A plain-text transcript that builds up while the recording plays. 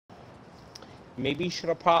maybe you should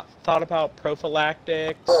have thought about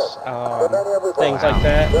prophylactics, things like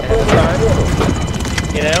that ahead of time.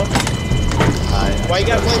 You know? Why you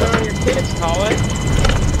gotta blame it on your kids, Colin?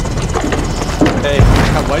 Hey,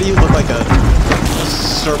 why do you look like a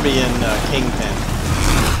Serbian Kingpin?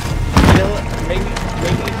 You know what? Maybe you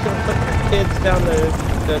should have put your kids down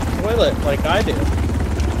the toilet like I do.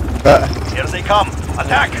 Here they come!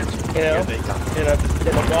 Attack! You know, in a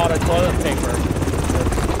wad of toilet paper.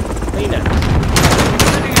 Kleenex.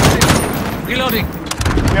 Reloading!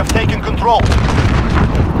 We have taken control!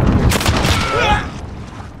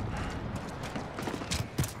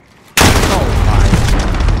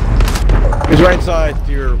 He's right side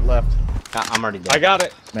to your left. I'm already dead. I got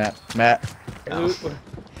it. Matt. No.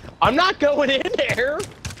 I'm not going in there!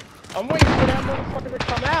 I'm waiting for that motherfucker to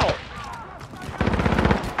come out.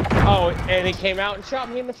 Oh, and he came out and shot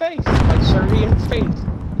me in the face. Like Serbian face.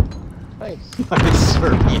 Nice. My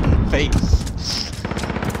Serbian face.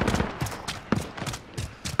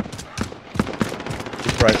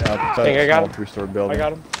 He's right outside the small two-story building. I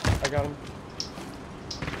got him.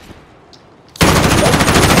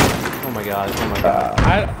 Oh my god, oh my god.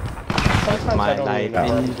 My life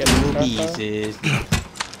in two pieces.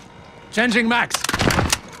 Changing max.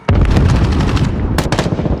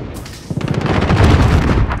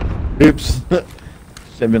 Oops.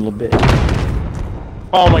 Send me a little bit.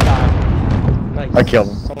 Oh my god. Nice. I killed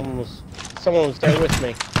him. Someone was there with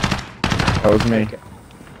me. That was me.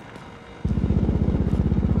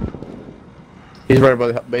 He's right by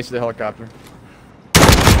the base of the helicopter.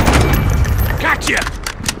 Gotcha!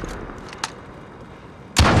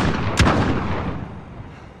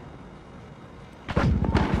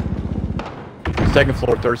 Second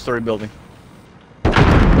floor, third-story building.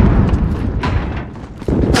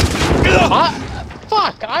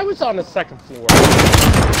 Fuck! I was on the second floor.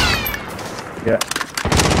 Yeah.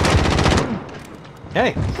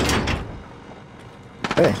 Hey.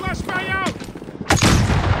 Hey. Flashbang out!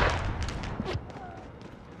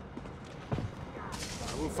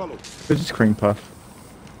 I will follow. Who's this cream puff?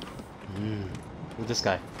 Who's this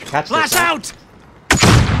guy? Catch Flash this guy. out!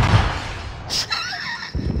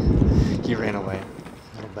 He ran away.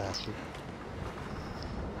 Little bastard.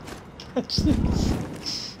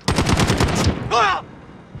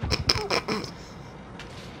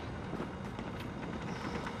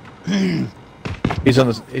 He's on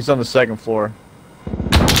the second floor.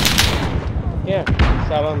 Yeah,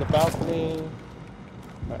 he's out on the balcony.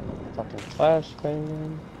 Fucking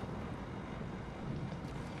flashbang.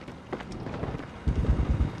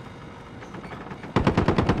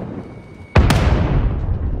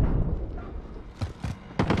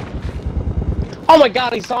 Oh my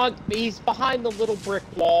god, he's behind the little brick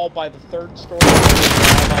wall by the third story.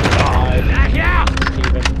 Yeah!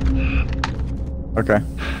 Okay.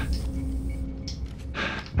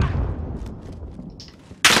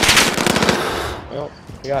 Well,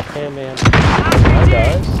 we got him and that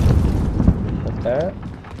guys. Like that.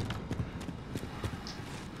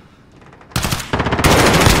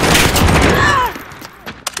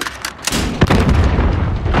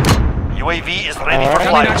 UAV is ready for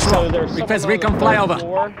flight. So there's Request someone recon on the flyover. third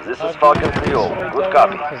floor This is of Falcon the 3-0. third Good floor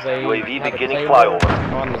copy. because they UAV had a beginning claymore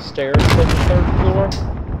flyover. on the stairs to the third floor,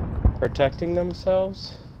 protecting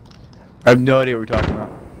themselves. I have no idea what you're talking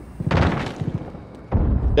about.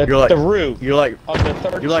 You're like the roof. You're like of the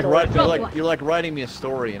third you're like story. you're like writing me a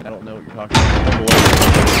story, and I don't know what you're talking about.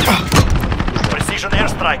 Precision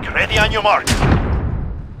airstrike, ready on your mark.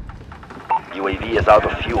 UAV is out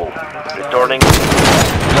of fuel. Returning.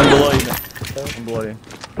 I'm below you, man. I'm below you.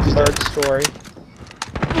 Third story.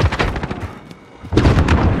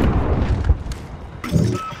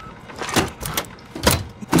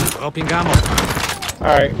 Dropping ammo.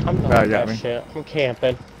 Alright, I'm done with got that me. shit. I'm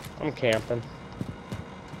camping.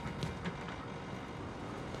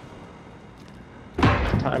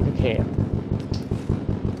 Time to camp.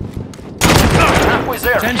 Halfway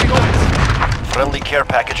there. Changing orders. Friendly care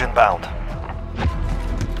package inbound.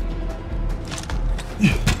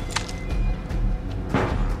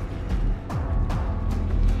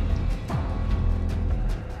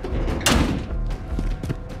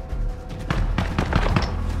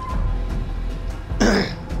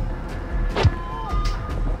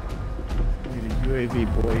 UAV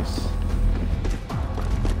boys.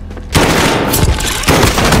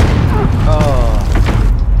 Oh.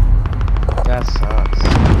 That sucks.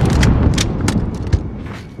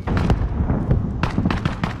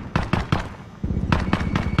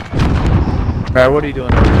 Alright, what are you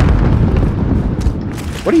doing?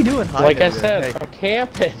 What are you doing? Like I hiding said, there? I'm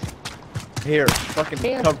camping. Here,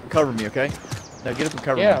 fucking cover me, okay? Now get up and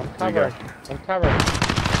cover me. Yeah, I'm There you go. covering. I'm covering.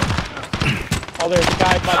 Oh, there's a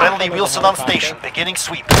guy by the Friendly front of the Wilson on helicopter. station. Beginning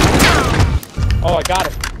sweep. Oh, I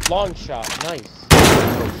got him. Long shot. Nice.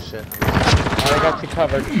 Oh shit. I got you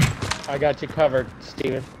covered. I got you covered,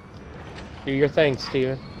 Steven. Do your thing,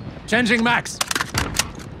 Steven. Changing max.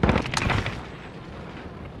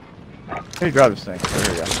 Hey, grab this thing. There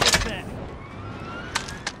we go.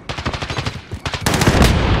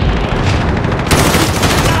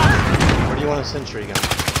 Where do you want a sentry gun?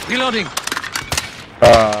 Reloading.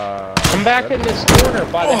 I'm back in this corner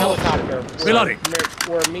by the helicopter. Reloading.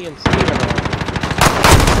 Where me and Steven are.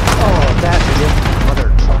 Oh, that mother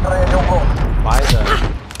trucker. By the...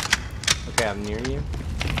 Okay, I'm near you.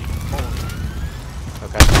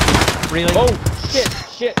 Okay. Really? Oh,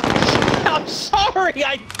 shit. I'm sorry,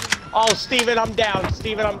 Oh, Steven, I'm down.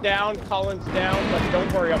 Steven, I'm down. Colin's down, but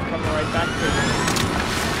don't worry, I'm coming right back to you.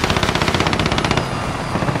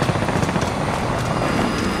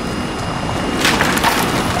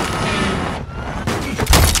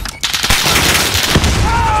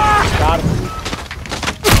 Got him.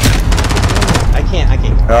 I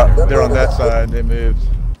can't. They're on that side. They moved.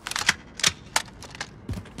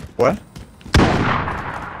 What?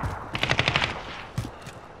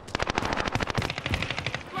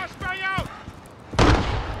 Flashbang out.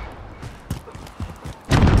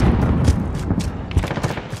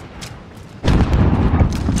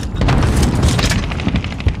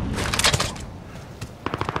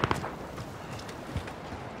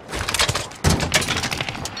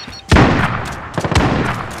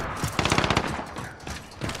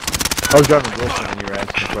 I was driving Wilson when you were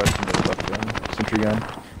asking a question about the left gun, sentry gun.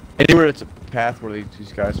 Anywhere it's a path where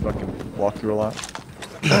these guys fucking walk through a lot.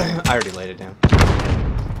 I already laid it down.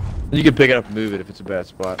 You can pick it up and move it if it's a bad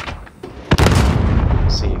spot.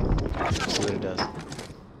 See what it does.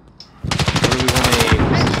 Where do we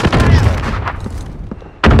want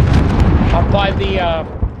Up by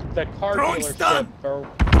the car dealership, or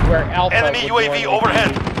where Alpha Enemy would UAV normally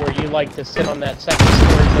overhead. be, where you like to sit on that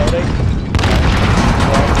second-story building.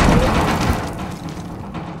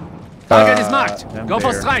 Target is marked. I'm Go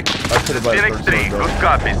for there. strike. I put it by the Phoenix first 3, floor good building.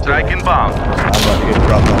 copy. Strike inbound. I'm about to get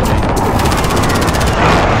dropped on me.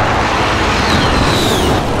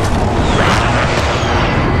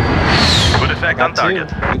 Good effect on target.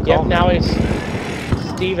 Yep, now he's...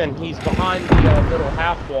 Steven, he's behind the little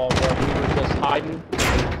half wall where we were just hiding.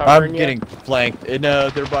 I'm Covering getting flanked. No,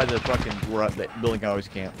 they're by the fucking that building I always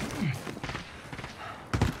camp.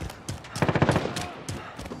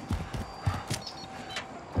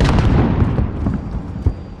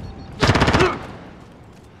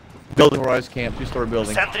 Building where I always camp, two-story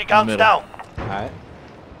building. Sentry in the guns middle. down. Alright.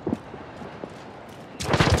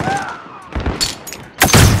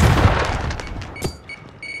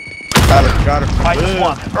 Got him. Minus Boom.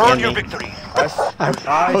 one. Earn your Enemy. victory.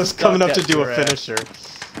 I was stuck coming up that to do a your ass. finisher.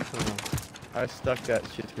 I stuck that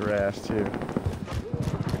shit to your ass too.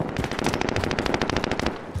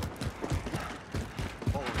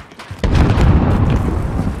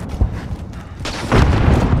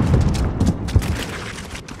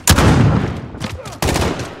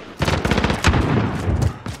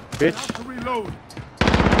 Bitch. Reload.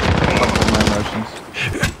 Fuck with my emotions.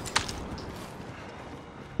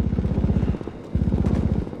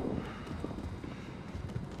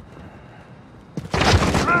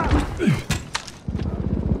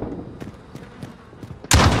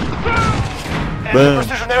 Enemy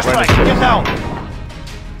precision airstrike. Get down.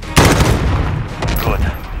 Good.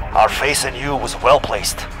 Our face in you was well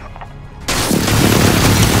placed.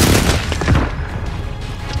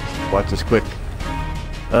 Watch this quick.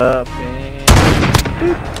 Up and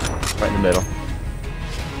boop. Right in the middle.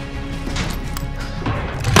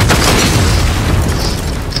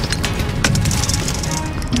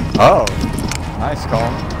 Oh, nice call.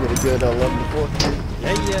 Get a good 11 to 4.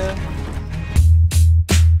 Yeah.